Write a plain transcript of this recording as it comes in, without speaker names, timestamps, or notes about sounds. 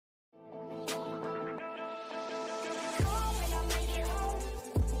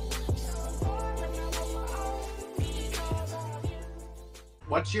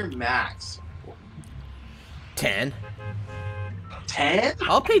What's your max? 10. 10?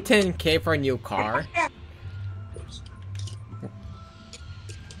 I'll pay 10K for a new car.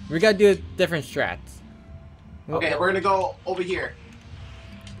 We gotta do different strats. Okay, we're gonna go over here.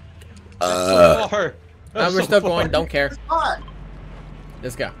 So far. No, we're So still far. going. Don't care. It's not.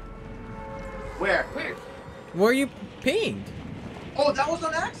 Let's go. Where? Where are you pinged? Oh, that was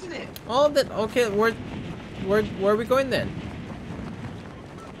on accident. Oh, that okay. Where are we going then?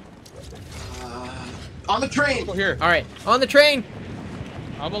 On the train. Go here. All right, on the train.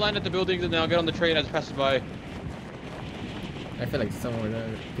 I'm gonna land at the buildings and then I'll get on the train as it passes by. I feel like somewhere there,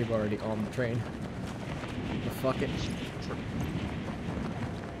 people are already on the train. But fuck it.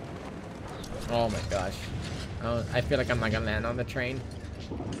 Oh my gosh. I feel like I'm not gonna land on the train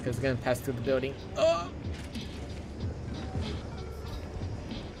because it's gonna pass through the building. Oh.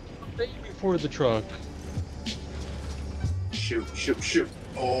 For the truck. Shoot, shoot, shoot.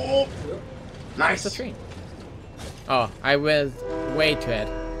 Oh. Nice. It's a train. Oh, I was way too ahead.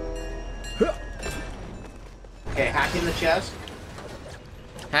 Okay, hacking the chest.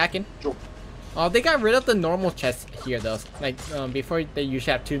 Hacking. Sure. Oh, they got rid of the normal chest here though. Like before, they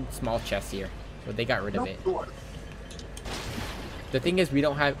usually have 2 small chests here, but they got rid of it. Door. The thing is, we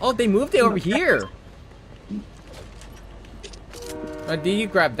don't have. Oh, they moved it over here. Did you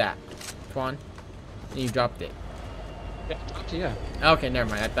grab that, Twan? And you dropped it. Yeah. Okay, never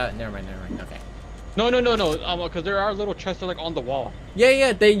mind. I thought. Never mind. Okay. No. Because there are little chests that are like on the wall.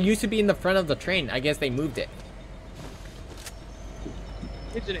 Yeah. They used to be in the front of the train. I guess they moved it.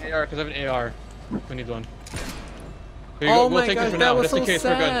 It's an AR because I have an AR. We need one. Here you Oh go. We'll my take this gosh, for that now. was Just so in case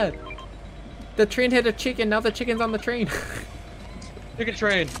sad. we're good. The train hit a chicken. Now the chicken's on the train. Chicken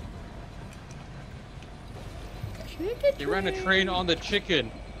train. Chicken They ran a train on the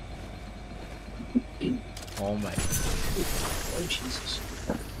chicken. Oh my. Oh, Jesus.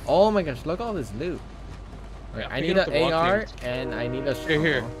 Oh my gosh! Look at all this loot. Okay, I need picking up an the wrong AR things. and I need a.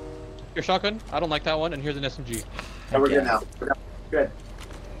 Here. Your shotgun? I don't like that one. And here's an SMG. Yeah, we're good Yes. now. Good.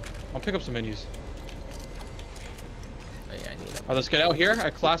 I'll pick up some minis. Oh, yeah, I need them. Alright, let's get out here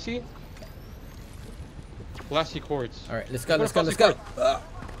at Classy. Classy Quartz. All right, let's go. Let's Classy go. Quartz.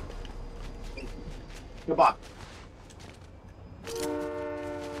 Goodbye.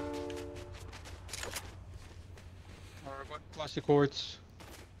 Alright, what Classy Quartz?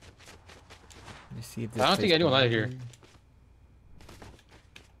 Let me see if this I don't think place anyone goes out of here. in.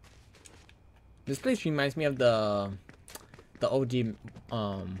 This place reminds me of the OG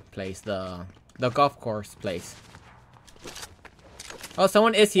place, the golf course place. Oh,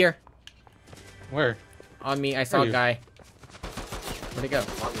 someone is here. Where? On me, I saw Where a are you? guy. Where'd he go?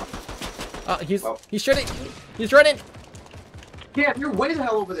 Oh, he's Oh. he's shooting. He's running. Yeah, you're way the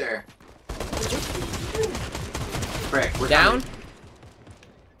hell over there. Frick, we're Down.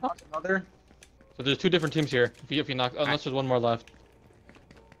 coming. Another? So there's 2 different teams here. If you knock, unless there's one more left.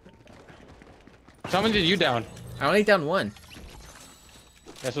 So how many did you down? I only down 1.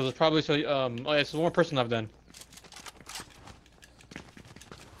 Yeah, so there's probably oh yeah, so one more person left then.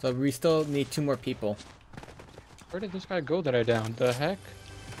 So we still need 2 more people. Where did this guy go that I downed? The heck?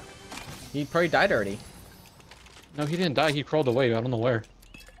 He probably died already. No, he didn't die. He crawled away. I don't know where.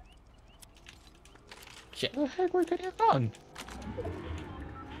 Shit. The heck? Where could he have gone?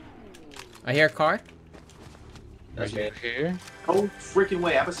 I hear a car. Okay. Here. No freaking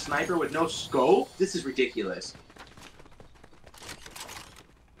way. I have a sniper with no scope? This is ridiculous.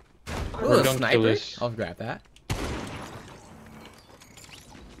 Ooh, a Don't sniper. kill this. I'll grab that.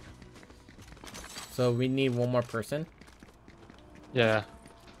 So we need 1 more person. Yeah.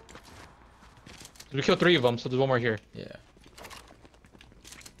 We killed 3 of them, so there's 1 more here. Yeah.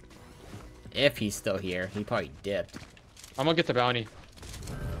 If he's still here, he probably dipped. I'm gonna get the bounty.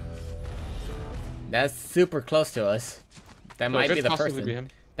 That's super close to us. That So might it be could the possibly person. be him.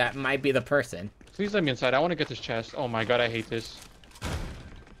 That might be the person. Please let me inside. I want to get this chest. Oh my god, I hate this.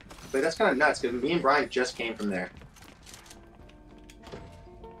 But that's kind of nuts because me and Brian just came from there.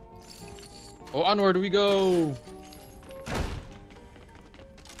 Oh, onward we go.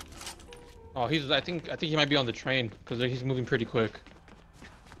 Oh, I think he might be on the train because he's moving pretty quick.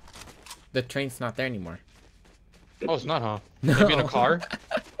 The train's not there anymore. Oh, it's not, huh? No. Maybe in a car.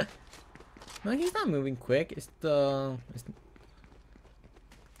 No, he's not moving quick. It's the...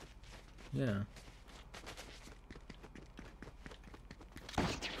 Yeah.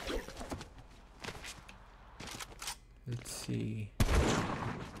 Let's see.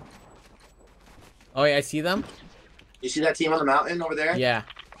 Oh, yeah, I see them. You see that team on the mountain over there? Yeah,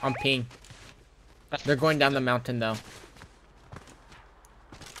 on ping. They're going down the mountain, though.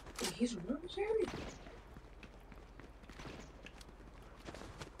 He's in this area.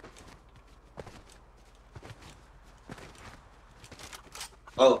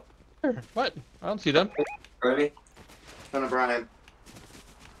 Oh, What? I don't see them. Remy? Son of Brian.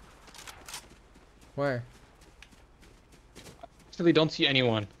 Where? Actually, don't see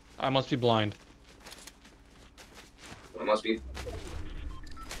anyone. I must be blind. It must be.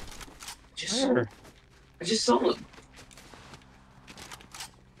 Where? I just saw him.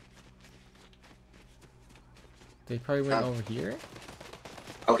 They probably went over here.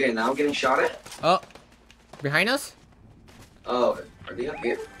 Okay, now I'm getting shot at. Oh, behind us? Oh, are they up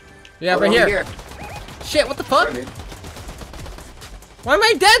here? Yeah, Oh, right over here. Shit, what the fuck? Remy? Why am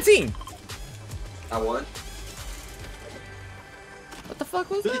I dancing? I won. What the fuck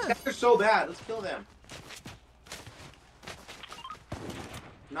was These that? guys are so bad. Let's kill them.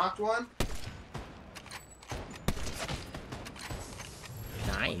 Knocked one.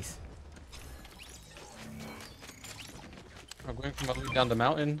 Nice. I'm going from all the way down the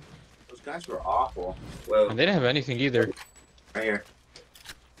mountain. Those guys were awful. Whoa. And they didn't have anything either. Right here.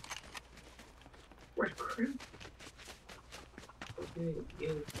 Where's Crim? Okay, yeah.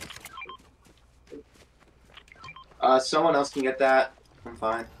 Someone else can get that. I'm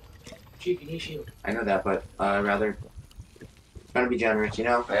fine. Chief, you need shield. I know that, but rather trying to be generous, you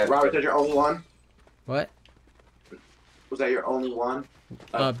know. I have- Robert, is that your only one? What? Was that your only one?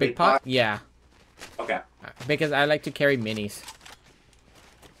 Big pot? Yeah. Okay. Because I like to carry minis.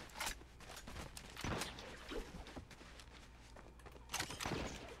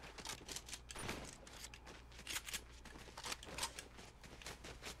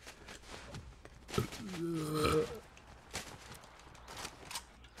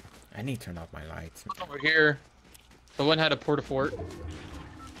 I need to turn off my lights. Over here, someone had a porta-fort.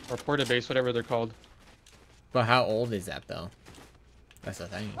 Or porta-base, whatever they're called. But how old is that though? That's the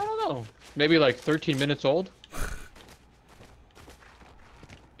thing. I don't know. Maybe like 13 minutes old?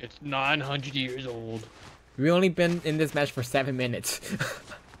 It's 900 years old. We only been in this match for 7 minutes.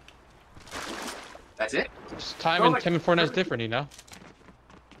 That's it? It's time in Tim and Fortnite is different, you know?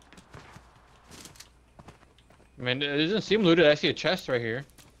 I mean, it doesn't seem looted. I see a chest right here.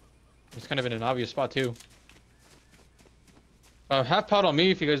 It's kind of in an obvious spot, too. Half pot on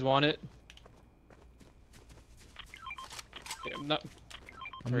me if you guys want it. Yeah, I'm not...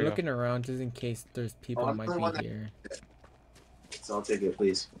 I'm There you go. looking around just in case there's people Oh, who I'm might the one be that- here. So I'll take it,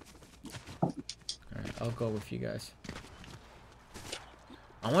 please. Alright, I'll go with you guys.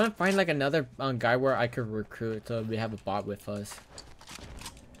 I want to find like another guy where I could recruit so we have a bot with us.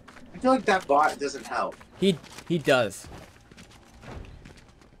 I feel like that bot doesn't help. He does.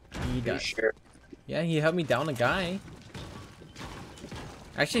 He Are you does. sure? Yeah, he helped me down a guy.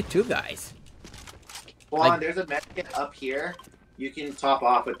 Actually, 2 guys. Hold on, Like- there's a medkit up here. You can top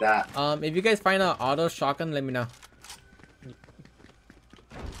off with that. If you guys find an auto shotgun, let me know.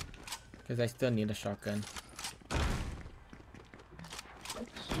 Because I still need a shotgun.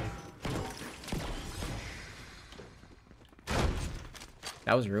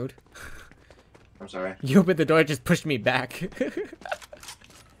 That was rude. I'm sorry. You opened the door and just pushed me back.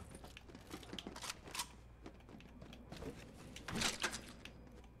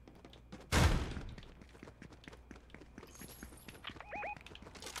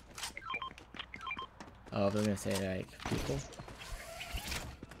 Oh, they're gonna say like people.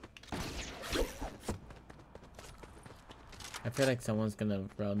 I feel like someone's gonna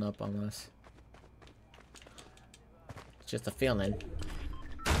run up on us. It's just a feeling.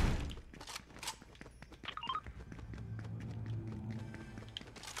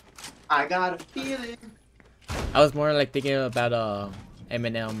 I got a feeling. I was more like thinking about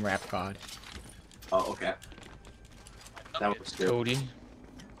Eminem rap god. Oh, okay. That was good. Cody.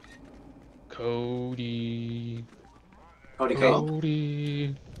 Cody. Cody Cole.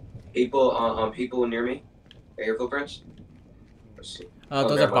 Cody. People, people near me. Are your footprints? Let's see. Oh,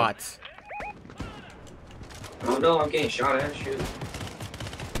 those there are one. bots. Oh no, I'm getting shot at. Shoot.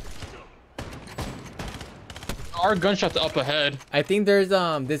 Our gunshot's up ahead. I think there's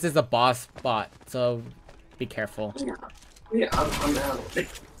this is a boss bot, so be careful. Yeah, I'm out.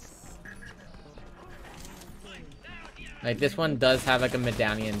 Like this one does have like a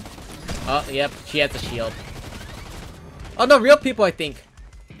medallion. Oh, yep, she has a shield. Oh no, real people I think.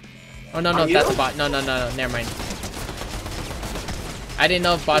 Oh no, no, Are that's you? a bot. No, no, no, no, never mind. I didn't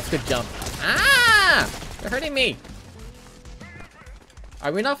know if bots could jump. Ah! They're hurting me.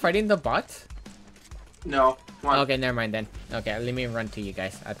 Are we not fighting the bots? No. Come on. Okay, never mind then. Okay, let me run to you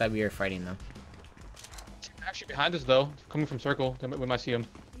guys. I thought we were fighting them. Actually behind us though, coming from circle. We might see him.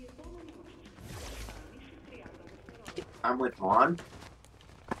 I'm with Vaughn.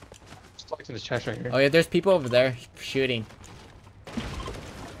 It's in this chest right here. Oh yeah, there's people over there shooting.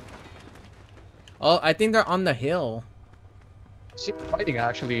 Oh, I think they're on the hill. See, fighting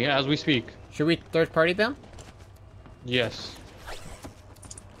actually as we speak. Should we third party them? Yes.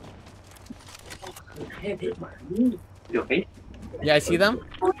 You okay? Yeah, I see them.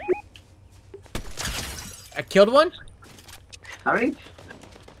 I killed one. How many?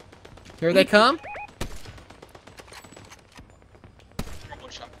 Here they come.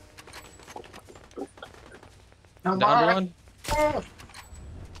 Come Down on. one.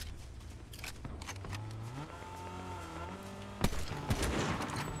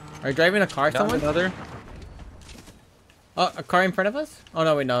 Are you driving a car, Down someone? another. Oh, a car in front of us? Oh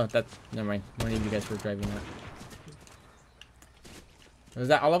no, wait, no, that's never mind. One of you guys were driving that. Was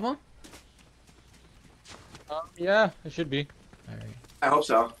that all of them? Yeah, it should be. Alright. I hope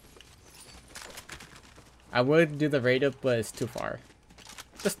so. I would do the raid up, but it's too far.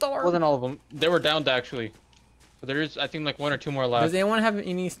 The storm! Wasn't all of them. They were downed actually. But there is, I think, like 1 or 2 more left. Does anyone have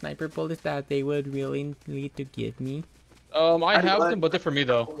any sniper bullets that they would really need to give me? I have them, but they're for me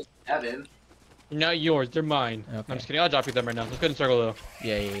though. Evan. Not yours, they're mine. Okay. I'm just kidding. I'll drop you them right now. Let's get in circle though.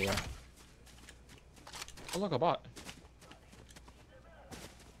 Yeah. Oh look, a bot.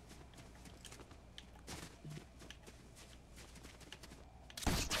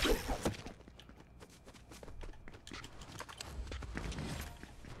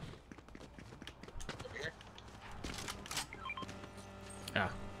 Ah.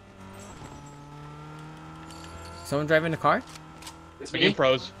 Someone driving the car? It's The me. game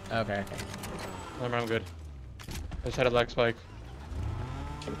pros. Okay. I'm good. I just had a lag spike.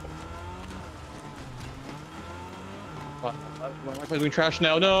 My doing trash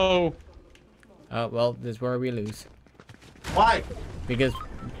now. No. Oh, well, this is where we lose. Why? Because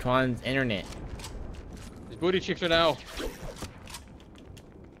Twan's internet. These booty cheeks are now.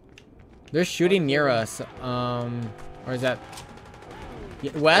 They're shooting near us. Or is that... Yeah,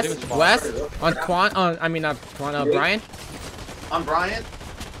 I think west? it's a bot. West? On Twan? I mean, not Twan, Brian? I'm Brian.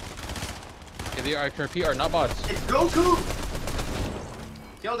 Yeah, they are, I can repeat, are not bots. It's Goku.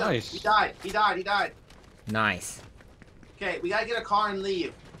 Killed him. Nice. He died. He died. He died. Nice. Okay, we gotta get a car and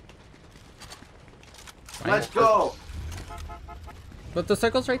leave. Right. Let's go. But the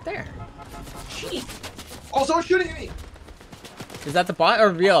circle's right there. Oh, someone's shooting at me. Is that the bot or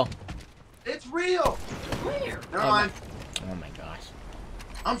real? It's real. Where? Never Oh, mind. Oh my gosh.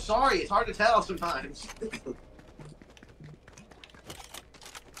 I'm sorry. It's hard to tell sometimes.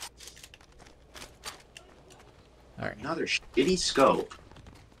 Alright. Another shitty scope.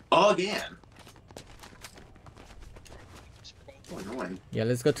 Again. Oh, annoying. Yeah,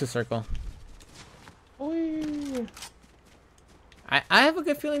 let's go to circle. Whee! I have a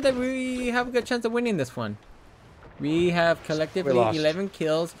good feeling that we have a good chance of winning this one. We have collectively We lost. 11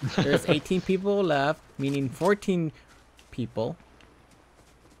 kills. There's 18 people left, meaning 14 people.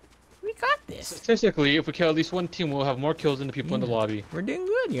 We got this. Statistically, if we kill at least one team, we'll have more kills than the people in the lobby. We're doing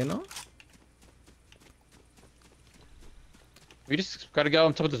good, you know? We just gotta go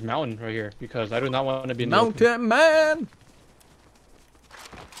on top of this mountain right here because I do not want to be in the open. Mountain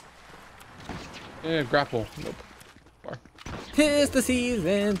man! Grapple. Nope. Bar. 'Tis the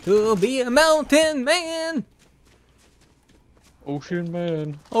season to be a mountain man! Ocean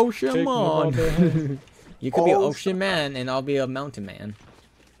man. Ocean Take me by the man! hand. You could be Ocean ocean man and I'll be a mountain man.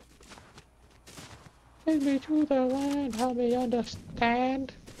 Take me to the land, help me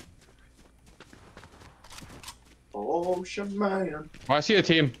understand. Ocean man. Oh, I see a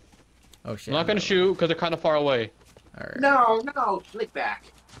team. Ocean I'm not gonna shoot because they're kind of far away. Alright. No, flick back.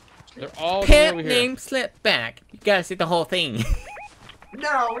 They're all Pet over here. name Slipback. You gotta see the whole thing.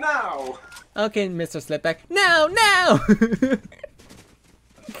 No. Okay, Mr. Slipback. No!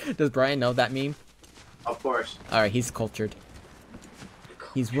 Does Brian know that meme? Of course. Alright, he's cultured.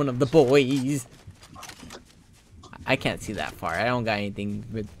 He's one of the boys. I can't see that far. I don't got anything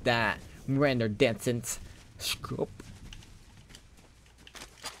with that render distance scope.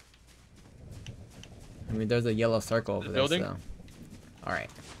 I mean, there's a yellow circle over The there, building? so. Alright.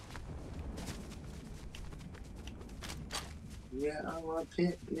 Yeah, I want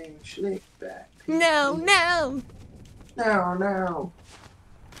pet name slick back. No! No.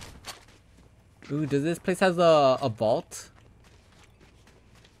 Ooh, does this place has a vault?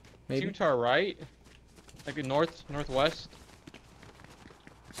 Maybe? Team to our right, like in northwest.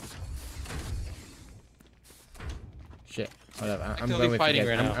 Shit. Hold up. I'm Actively going with you fighting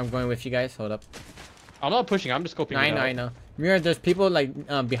guys. right now. I'm going with you guys. Hold up. I'm not pushing. I'm just scoping. I know. Mirror, there's people like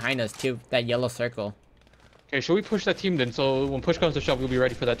behind us too. That yellow circle. Okay, should we push that team then? So when push comes to shove, we'll be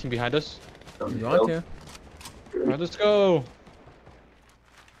ready for that team behind us. You want to? Alright, let's go.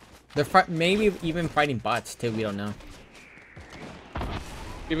 They're maybe even fighting bots too. We don't know.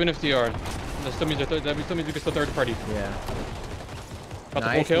 Even if they are, that still means we can still third party. Yeah. Got the full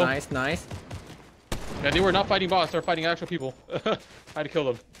Nice, kill. nice, nice. Yeah, they were not fighting bots. They're fighting actual people. I had to kill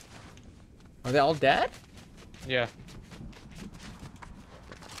them. Are they all dead? Yeah.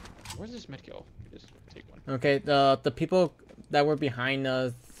 Where's this medkit? Just take one. Okay, the people that were behind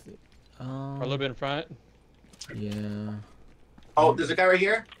us. Or a little bit in front. Yeah. Oh, there's a guy right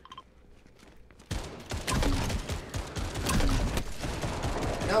here.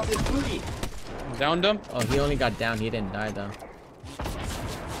 Now this booty. Downed them. Oh, he only got down. He didn't die though.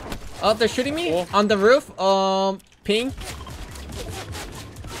 Oh, they're shooting me Cool. on the roof. Ping.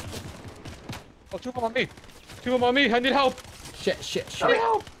 Oh, 2 of them on me. 2 of them on me. I need help. Shit, shit, I need shit.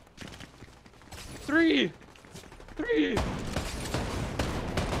 help. 3. 3.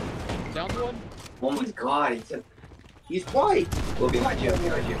 Down one. Oh my god, He's white. well, behind you,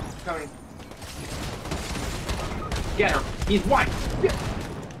 behind you. Coming. Get him. He's white.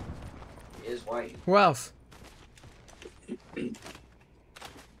 He is white. Who else?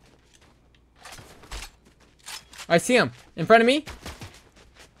 I see him in front of me.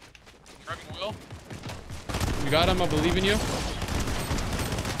 Driving Will. You got him. I believe in you.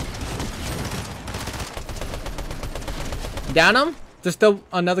 Down him. There's still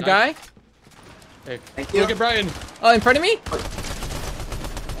another guy. Hey, Thank you. look at Brian. Oh, in front of me.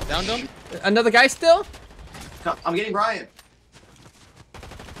 Downed him. Another guy still. Come, I'm getting Brian.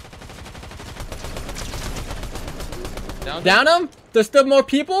 Down him. There's still more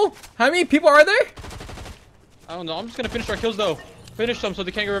people. How many people are there? I don't know. I'm just gonna finish our kills though. Finish them so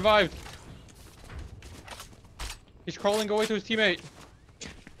they can't get revived. He's crawling away to his teammate.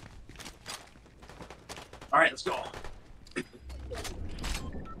 All right, let's go.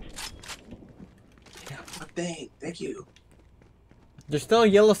 Thank you. There's still a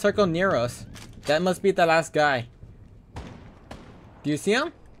yellow circle near us. That must be the last guy. Do you see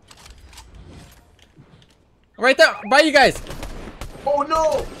him? Right there, by you guys. Oh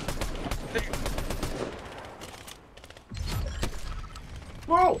no!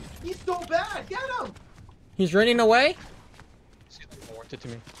 Bro, he's so bad. Get him. He's running away. Seems like worth it to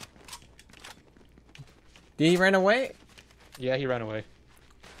me. Did he run away? Yeah, he ran away.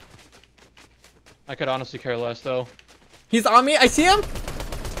 I could honestly care less though. He's on me. I see him.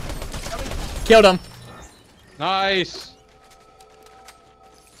 Killed him. Nice.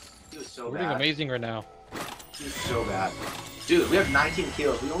 He was so We're doing bad. amazing right now. He's so bad. Dude, we have 19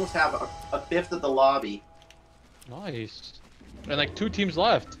 kills. We almost have a fifth of the lobby. Nice. And like 2 teams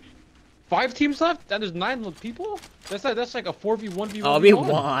left. 5 teams left? And there's 9 people? That's like a 4v1v1. Oh, we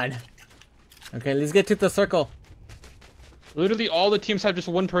won. Okay, let's get to the circle. Literally all the teams have just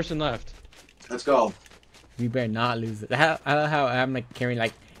 1 person left. Let's go. We better not lose it. How I'm like carrying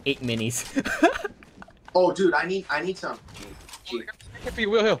like 8 minis. Oh, dude, I need some. Here for you,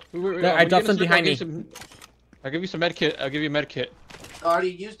 Will Hill. There, I dropped some behind me. I'll give you some med kit. I'll give you a med kit. I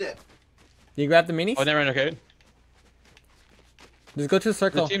already used it. You grab the minis? Oh, never mind. Okay. Let's go to the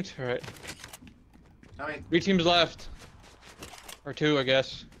circle. 3 teams. All right. Coming. 3 teams left. Or 2, I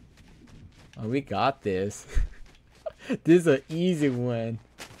guess. Oh, we got this. This is an easy one.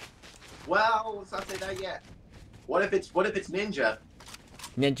 Well, let's not say that yet. What if it's Ninja?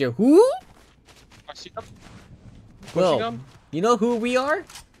 Ninja who? I see them. Well, Pushing them. you know who we are?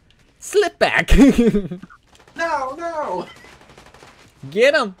 Slip back. No, no.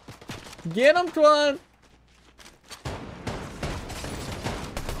 Get him. Get him, Twan.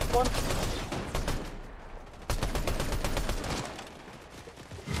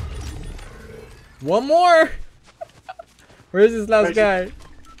 One more. Where's this last guy?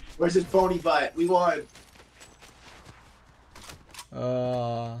 Where's his phony butt? We won.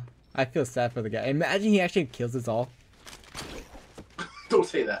 I feel sad for the guy. Imagine he actually kills us all. Don't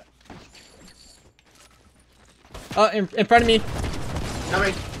say that. Oh, in front of me.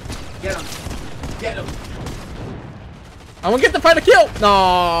 Coming. Get him. Get him. I want to get the final kill.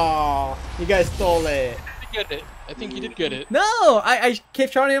 No, you guys stole it. I get it. I think you did get it. No, I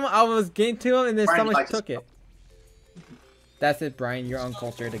kept showing him. I was getting to him, and then Brian someone likes took it. That's it, Brian. You're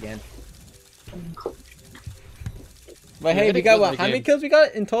uncultured again. But hey, getting we got good what? in the How many game. kills we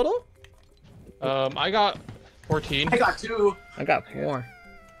got in total? I got 14. I got 2. I got 4.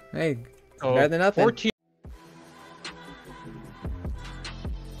 Hey, Oh, better than nothing. 14